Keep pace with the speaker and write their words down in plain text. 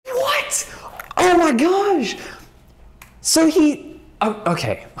Oh my gosh. So he, oh,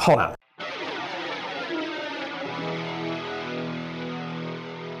 okay, hold on.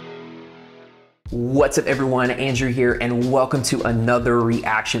 What's up everyone, Andrew here, and welcome to another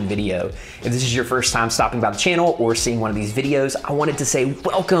reaction video. If this is your first time stopping by the channel or seeing one of these videos, I wanted to say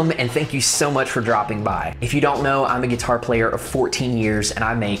welcome and thank you so much for dropping by. If you don't know, I'm a guitar player of 14 years and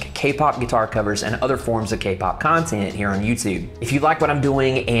I make K-pop guitar covers and other forms of K-pop content here on YouTube. If you like what I'm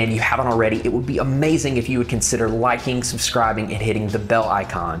doing and you haven't already, it would be amazing if you would consider liking, subscribing, and hitting the bell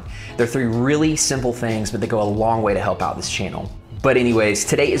icon. They're three really simple things, but they go a long way to help out this channel. But anyways,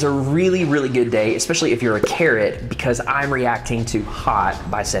 today is a really, really good day, especially if you're a Carat, because I'm reacting to Hot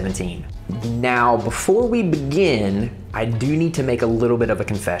by 17. Now, before we begin, I do need to make a little bit of a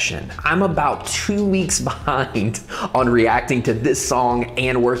confession. I'm about 2 weeks behind on reacting to this song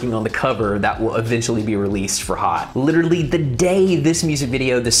and working on the cover that will eventually be released for Hot. Literally the day this music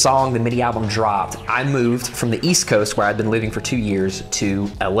video, this song, the mini album dropped, I moved from the East Coast, where I'd been living for 2 years, to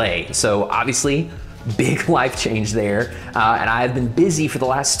LA. So obviously, big life change there, and I have been busy for the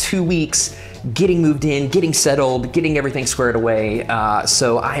last 2 weeks getting moved in, getting settled, getting everything squared away,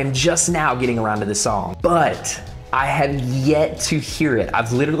 so I am just now getting around to this song. But I have yet to hear it.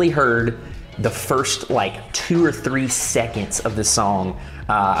 I've literally heard the first like 2 or 3 seconds of this song.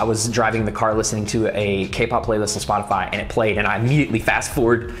 I was driving the car listening to a K-pop playlist on Spotify and it played and I immediately fast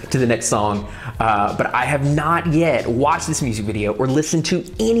forward to the next song. But I have not yet watched this music video or listened to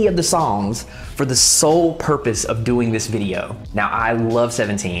any of the songs for the sole purpose of doing this video. Now I love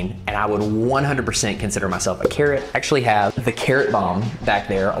 17 and I would 100% consider myself a Carat. I actually have the Carat Bomb back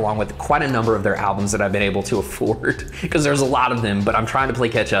there along with quite a number of their albums that I've been able to afford because there's a lot of them, but I'm trying to play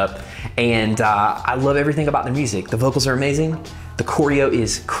catch up. And I love everything about the music. The vocals are amazing. The choreo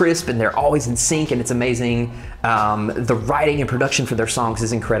is crisp and they're always in sync and it's amazing. The writing and production for their songs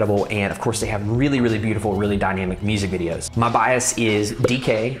is incredible. And of course they have really, really beautiful, really dynamic music videos. My bias is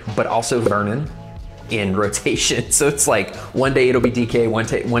DK, but also Vernon in rotation. So it's like one day it'll be DK,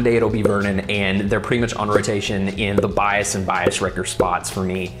 one day it'll be Vernon, and they're pretty much on rotation in the bias and bias record spots for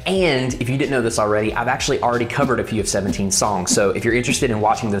me. And if you didn't know this already, I've actually already covered a few of 17 songs. So if you're interested in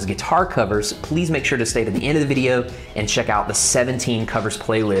watching those guitar covers, please make sure to stay to the end of the video and check out the 17 covers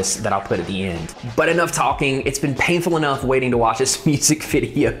playlist that I'll put at the end. But enough talking, it's been painful enough waiting to watch this music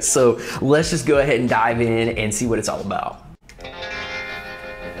video. So let's just go ahead and dive in and see what it's all about.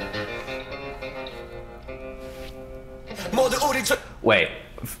 Wait,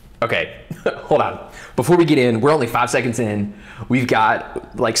 okay, hold on. Before we get in, we're only 5 seconds in. We've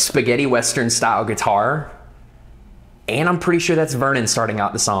got like spaghetti Western style guitar. And I'm pretty sure that's Vernon starting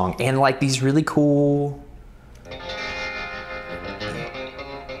out the song. And like these really cool,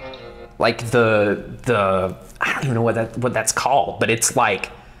 like the I don't even know what that's called, but it's like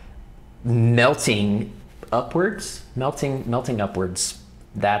melting upwards, melting upwards.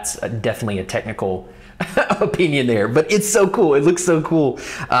 That's definitely a technical opinion there, but it's so cool. It looks so cool.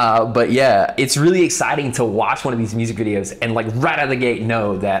 But yeah, it's really exciting to watch one of these music videos and like right out of the gate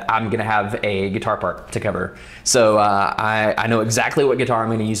know that I'm gonna have a guitar part to cover. So I know exactly what guitar I'm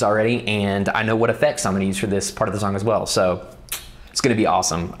gonna use already, and I know what effects I'm gonna use for this part of the song as well. So it's gonna be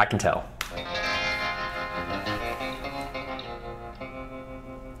awesome, I can tell.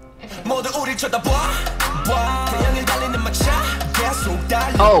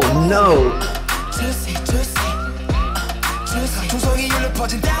 Oh no!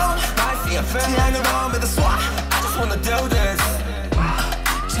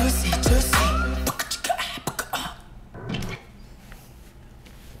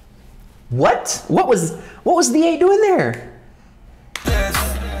 What? What was the 8 doing there?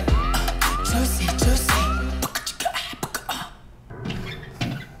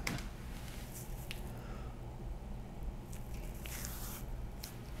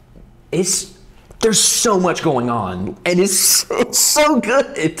 There's so much going on, and it's so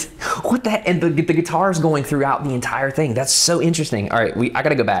good. What the, and the guitar is going throughout the entire thing. That's so interesting. All right, I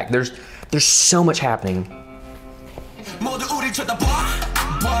gotta go back. There's so much happening.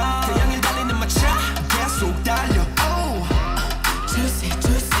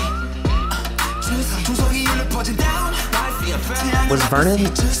 Was Vernon?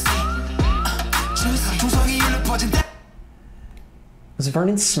 Was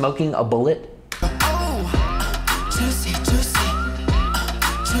Vernon smoking a bullet?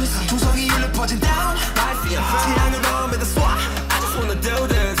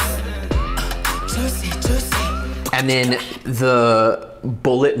 And then the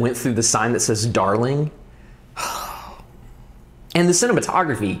bullet went through the sign that says darling. And the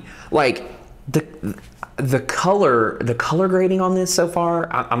cinematography, like the color grading on this so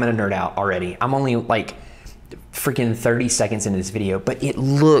far, I'm gonna nerd out already. I'm only like freaking 30 seconds into this video, but it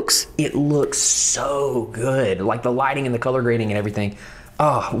looks so good. Like the lighting and the color grading and everything.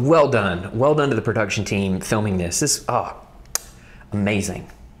 Oh, well done. Well done to the production team filming this. This, oh, amazing.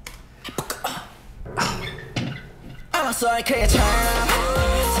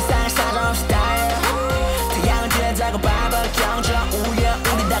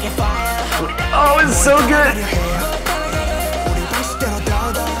 Oh, it's so good.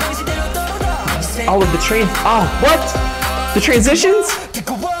 All of the what? The transitions?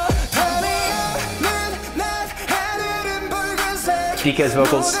 DK's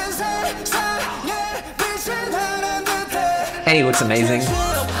vocals. And he looks amazing.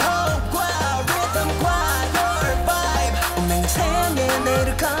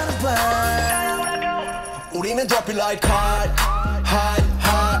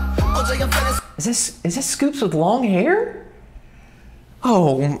 Is this Scoops with long hair?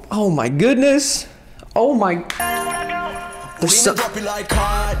 Oh my goodness. Oh my. There's so.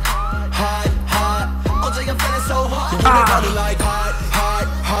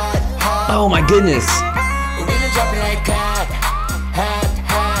 Oh my goodness.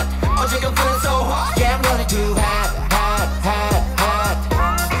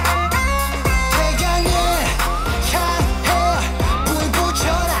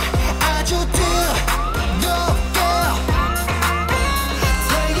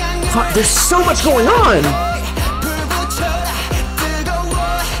 There's so much going on.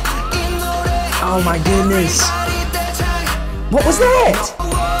 Oh my goodness. What was that?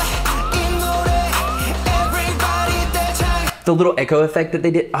 The little echo effect that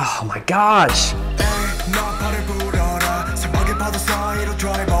they did. Oh my gosh.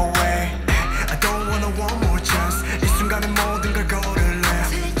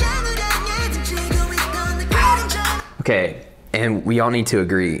 Okay, and we all need to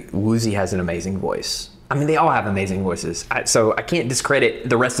agree, Woozi has an amazing voice. I mean, they all have amazing voices. So I can't discredit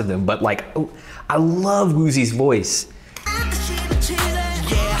the rest of them, but like, I love Woozi's voice.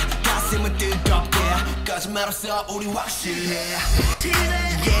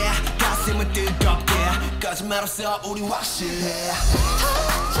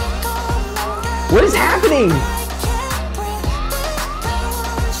 What is happening?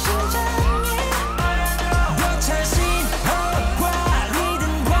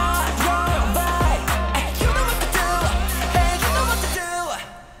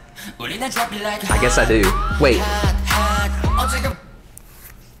 I guess I do. Wait.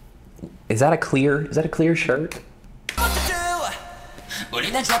 Is that a clear shirt?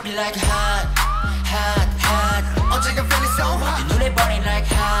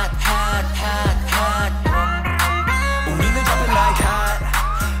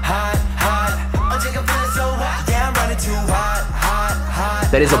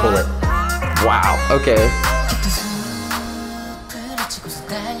 That is a bullet. Wow, okay.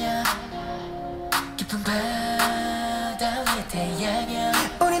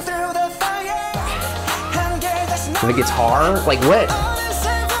 The guitar, like what?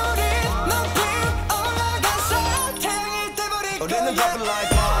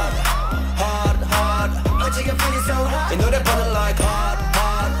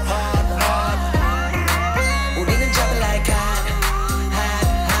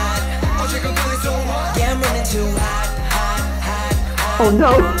 Oh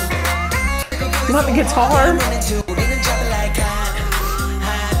no! Not the guitar!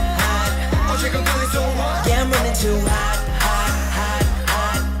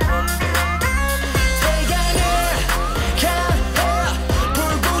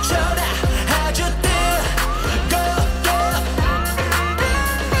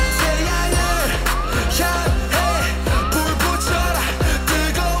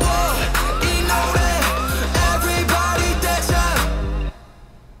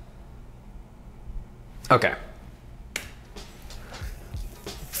 Okay.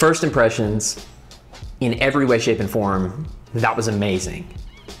 First impressions, in every way, shape, and form, that was amazing.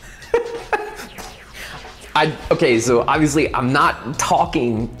 Okay, so obviously I'm not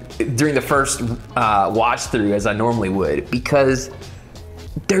talking during the first watch through as I normally would, because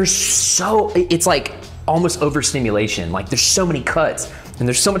it's like almost overstimulation. Like there's so many cuts and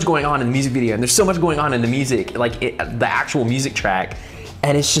there's so much going on in the music video and there's so much going on in the music, like the actual music track.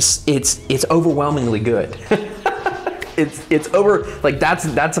 And it's just, it's overwhelmingly good. it's over, like that's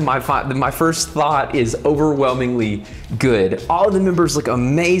my first thought is overwhelmingly good. All of the members look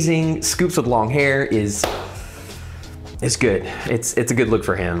amazing. Scoops with long hair is good. It's a good look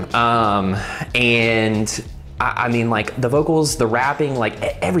for him. And I mean, like the vocals, the rapping, like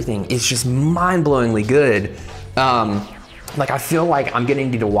everything is just mind-blowingly good. Like I feel like I'm gonna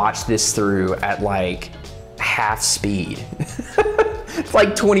need to watch this through at like half speed.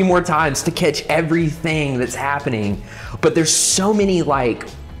 Like 20 more times to catch everything that's happening. But there's so many like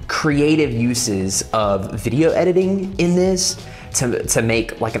creative uses of video editing in this to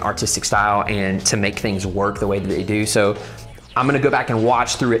make like an artistic style and to make things work the way that they do. So I'm gonna go back and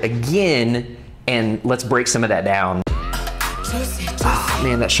watch through it again and let's break some of that down. Oh,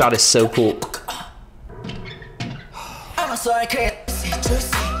 man, that shot is so cool.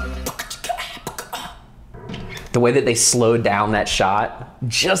 The way that they slowed down that shot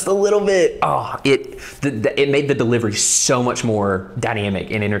just a little bit, oh, it made the delivery so much more dynamic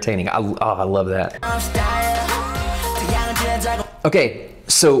and entertaining. I love that. Okay,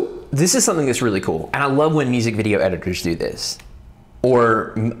 so this is something that's really cool, and I love when music video editors do this,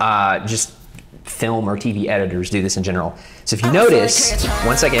 or just film or TV editors do this in general. So if you notice,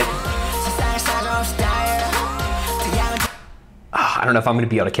 one second. Oh, I don't know if I'm gonna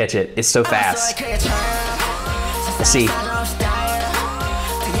be able to catch it. It's so fast. Let's see.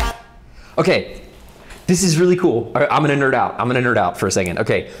 Okay, this is really cool. All right, I'm gonna nerd out. I'm gonna nerd out for a second.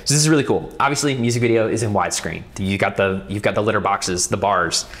 Okay, so this is really cool. Obviously, music video is in widescreen. You've got the letter boxes, the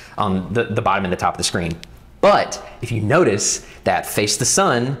bars on the bottom and the top of the screen. But if you notice that Face the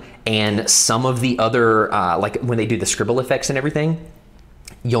Sun and some of the other, like when they do the scribble effects and everything,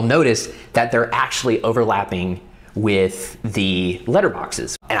 you'll notice that they're actually overlapping with the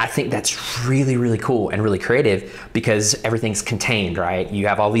letterboxes. And I think that's really, really cool and really creative because everything's contained, right? You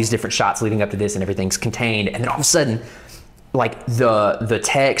have all these different shots leading up to this and everything's contained. And then all of a sudden, like the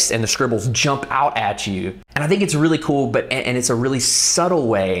text and the scribbles jump out at you. And I think it's really cool, and it's a really subtle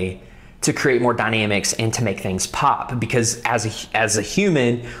way to create more dynamics and to make things pop. Because as a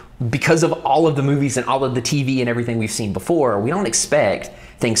human, because of all of the movies and all of the TV and everything we've seen before, we don't expect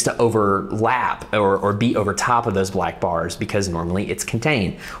things to overlap or be over top of those black bars because normally it's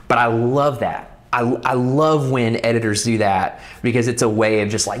contained. But I love that. I love when editors do that because it's a way of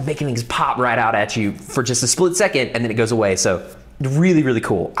just like making things pop right out at you for just a split second and then it goes away. So really, really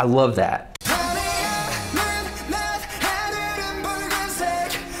cool. I love that.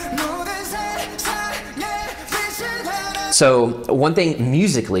 So one thing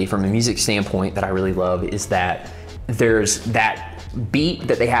musically, from a music standpoint, that I really love is that there's that beat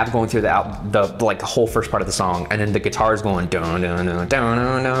that they have going through the whole first part of the song, and then the guitar is going dun dun dun dun dun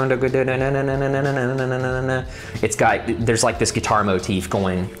dun. It's got, there's like this guitar motif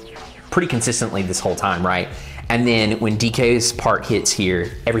going pretty consistently this whole time, right? And then when DK's part hits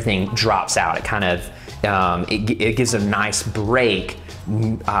here, everything drops out. It kind of it gives a nice break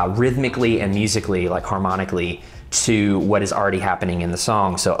rhythmically and musically, like harmonically, to what is already happening in the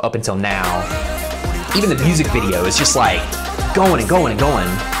song. So up until now, even the music video is just like going and going and going.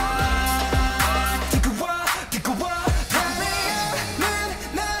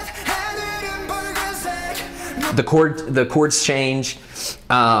 The chords change,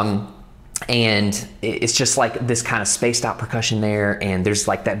 and it's just like this kind of spaced out percussion there, and there's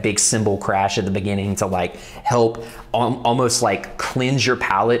like that big cymbal crash at the beginning to like help almost like cleanse your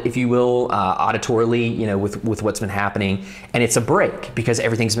palate, if you will, auditorily, you know, with what's been happening. And it's a break because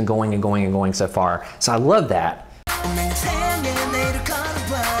everything's been going and going and going so far. So I love that.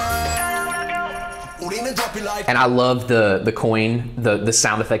 And I love the coin, the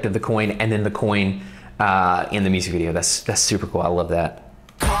sound effect of the coin, and then the coin in the music video. That's super cool. I love that.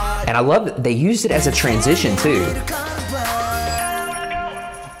 And I love that they used it as a transition too.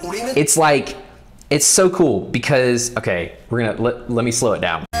 It's like, it's so cool because, okay, we're gonna, let me slow it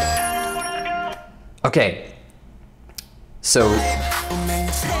down. Okay, so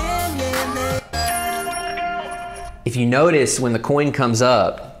if you notice when the coin comes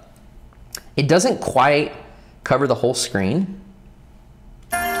up, it doesn't quite cover the whole screen,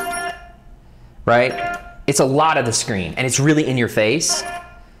 right? It's a lot of the screen and it's really in your face.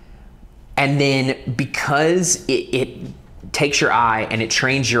 And then because it takes your eye and it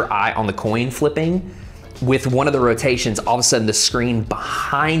trains your eye on the coin flipping, with one of the rotations, all of a sudden the screen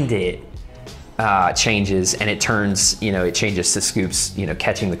behind it changes and it turns, you know, it changes to Scoops, you know,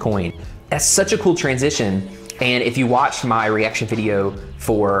 catching the coin. That's such a cool transition. And if you watched my reaction video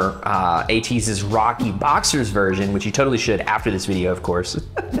for ATEEZ's Rocky Boxers version, which you totally should after this video, of course,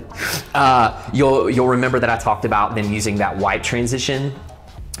 you'll remember that I talked about them using that wipe transition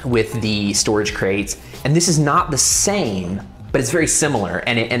with the storage crates. And this is not the same, but it's very similar.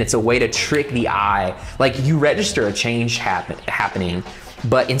 And it's a way to trick the eye. Like you register a change happening,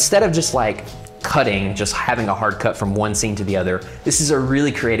 but instead of just like cutting, just having a hard cut from one scene to the other, this is a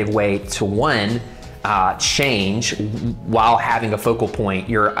really creative way to, one, change while having a focal point,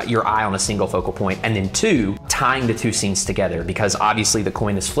 your eye on a single focal point, and then two, tying the two scenes together, because obviously the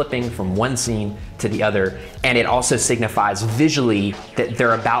coin is flipping from one scene to the other, and it also signifies visually that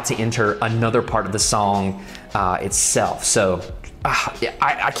they're about to enter another part of the song itself. So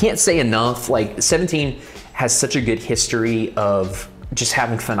I can't say enough, like 17 has such a good history of just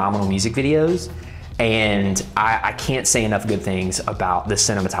having phenomenal music videos, and I can't say enough good things about the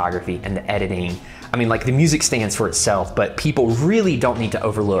cinematography and the editing. I mean, like, the music stands for itself, but people really don't need to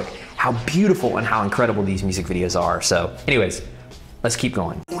overlook how beautiful and how incredible these music videos are. So anyways, let's keep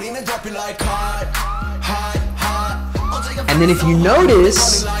going. And then if you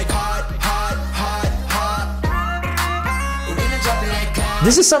notice,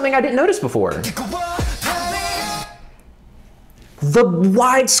 this is something I didn't notice before. The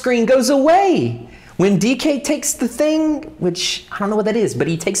widescreen goes away. When DK takes the thing, which I don't know what that is, but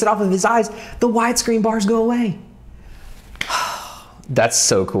he takes it off of his eyes, the widescreen bars go away. That's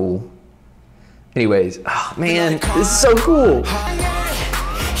so cool. Anyways, oh man, this is so cool.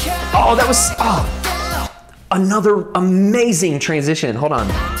 Oh, that was another amazing transition. Hold on.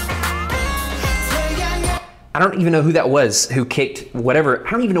 I don't even know who that was who kicked whatever.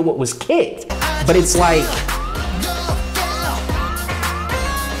 I don't even know what was kicked, but it's like,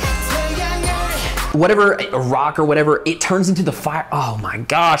 whatever, a rock or whatever, it turns into the fire. Oh my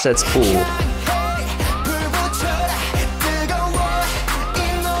gosh, that's cool.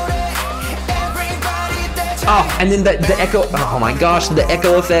 Oh, and then the echo, oh my gosh, the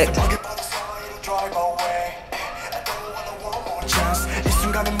echo effect.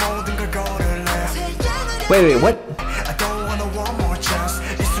 Wait, what?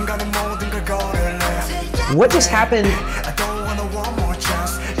 What just happened?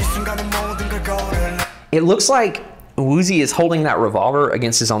 It looks like Woozy is holding that revolver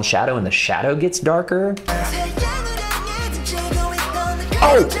against his own shadow, and the shadow gets darker.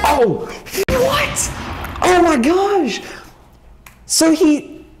 Oh, what? Oh my gosh. So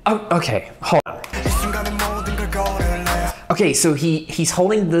he, okay, hold on. Okay, so he's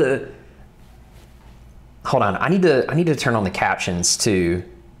holding the, hold on, I need to turn on the captions too,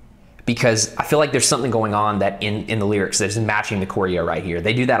 because I feel like there's something going on that in the lyrics that is matching the choreo right here.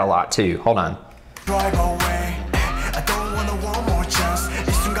 They do that a lot too. Hold on.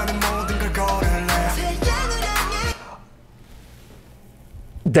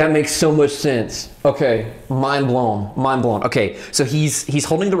 That makes so much sense. Okay, mind blown, mind blown. Okay, so he's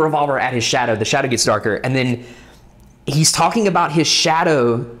holding the revolver at his shadow. The shadow gets darker, and then he's talking about his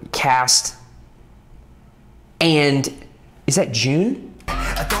shadow cast. And is that June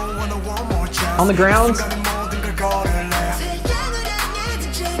on the ground?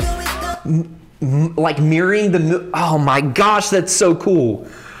 Like mirroring the, oh my gosh, that's so cool.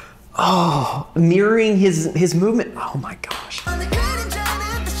 Oh, mirroring his movement. Oh my gosh.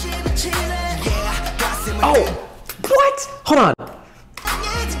 Oh, what? Hold on.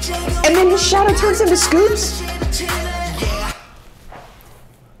 And then his shadow turns into Scoops?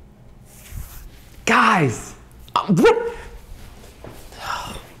 Guys, what?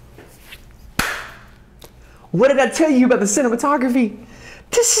 What did I tell you about the cinematography?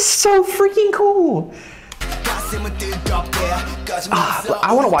 This is so freaking cool.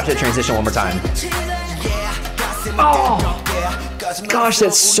 I want to watch that transition one more time. Oh, gosh,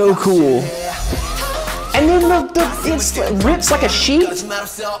 that's so cool. And then it rips like a sheet.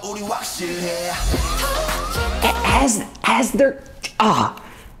 As they're, oh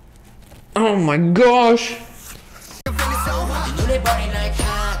my gosh.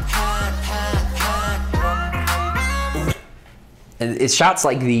 And it's shots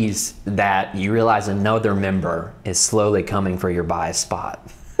like these that you realize another member is slowly coming for your bias spot.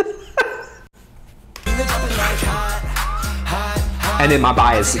 And then my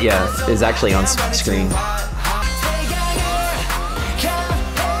bias, yeah, is actually on screen.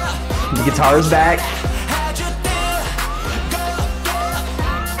 The guitar's back.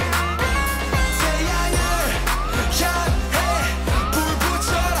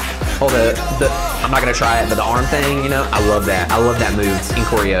 Oh, I'm not gonna try it, but the arm thing, you know, I love that. I love that move in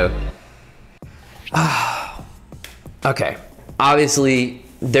choreo. Okay, obviously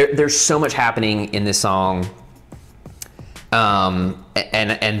there's so much happening in this song, and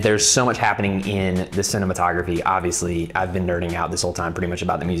there's so much happening in the cinematography. Obviously, I've been nerding out this whole time pretty much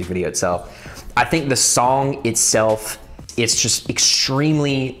about the music video itself. I think the song itself, it's just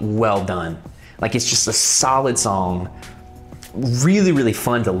extremely well done. Like, it's just a solid song. Really, really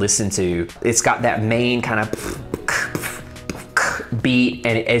fun to listen to. It's got that main kind of beat,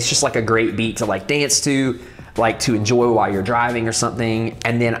 and it's just like a great beat to like dance to. like to enjoy while you're driving or something.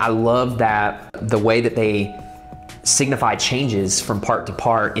 And then I love that the way that they signify changes from part to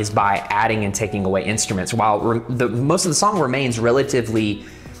part is by adding and taking away instruments. While most of the song remains relatively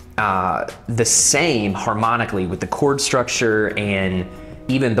the same harmonically with the chord structure and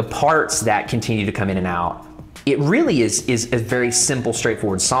even the parts that continue to come in and out, it really is a very simple,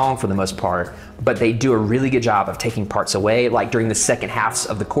 straightforward song for the most part, but they do a really good job of taking parts away, like during the second halves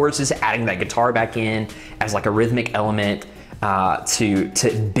of the choruses, adding that guitar back in as like a rhythmic element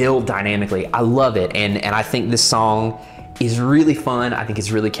to build dynamically. I love it, and I think this song is really fun. I think it's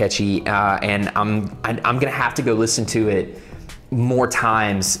really catchy, and I'm gonna have to go listen to it more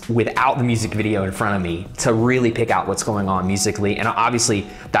times without the music video in front of me to really pick out what's going on musically. And obviously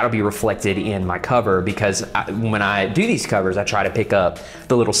that'll be reflected in my cover, because when I do these covers, I try to pick up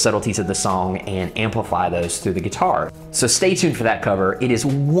the little subtleties of the song and amplify those through the guitar. So stay tuned for that cover. It is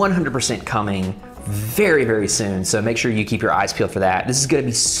 100% coming very, very soon. So make sure you keep your eyes peeled for that. This is gonna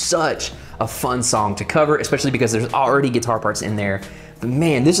be such a fun song to cover, especially because there's already guitar parts in there. But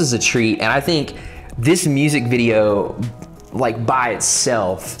man, this is a treat. And I think this music video, like by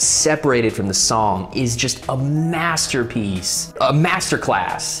itself, separated from the song, is just a masterpiece, a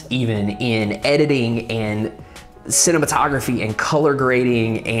masterclass even in editing and cinematography and color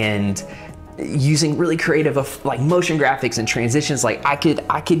grading and using really creative like motion graphics and transitions. Like I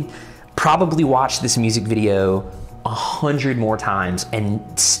could probably watch this music video 100 more times and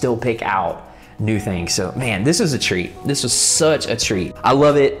still pick out new things. So man, this was a treat. This was such a treat. I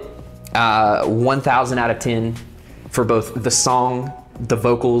love it. 1,000 out of 10. For both the song, the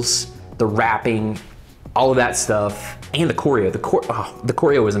vocals, the rapping, all of that stuff, and the choreo. The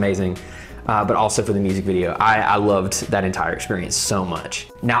choreo was amazing, but also for the music video. I loved that entire experience so much.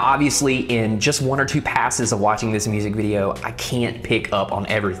 Now, obviously, in just 1 or 2 passes of watching this music video, I can't pick up on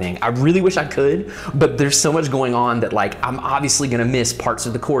everything. I really wish I could, but there's so much going on that like I'm obviously gonna miss parts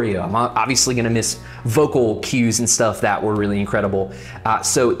of the choreo. I'm obviously gonna miss vocal cues and stuff that were really incredible.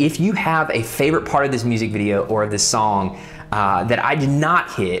 So if you have a favorite part of this music video or of this song that I did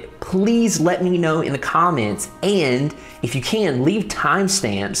not hit, please let me know in the comments. And if you can, leave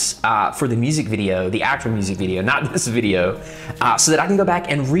timestamps for the music video, the actual music video, not this video, so that I can go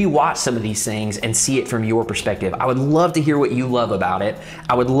back and rewatch some of these things and see it from your perspective. I would love to hear what you love about it.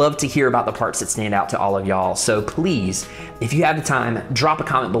 I would love to hear about the parts that stand out to all of y'all. So please, if you have the time, drop a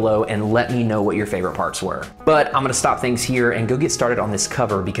comment below and let me know what your favorite parts were. But I'm gonna stop things here and go get started on this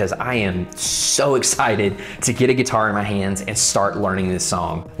cover, because I am so excited to get a guitar in my hands and start learning this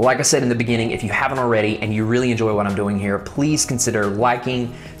song. Like I said in the beginning, if you haven't already and you really enjoy what I'm doing here, please consider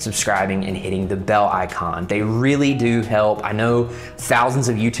liking, subscribing, and hitting the bell icon. They really do help. I know thousands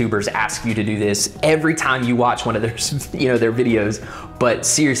of YouTubers ask you to do this every time you watch one of their, their videos, but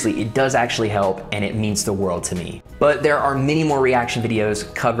seriously, it does actually help, and it means the world to me. But there are many more reaction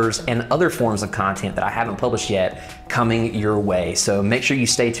videos, covers, and other forms of content that I haven't published yet coming your way. So make sure you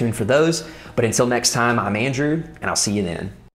stay tuned for those. But until next time, I'm Andrew, and I'll see you then.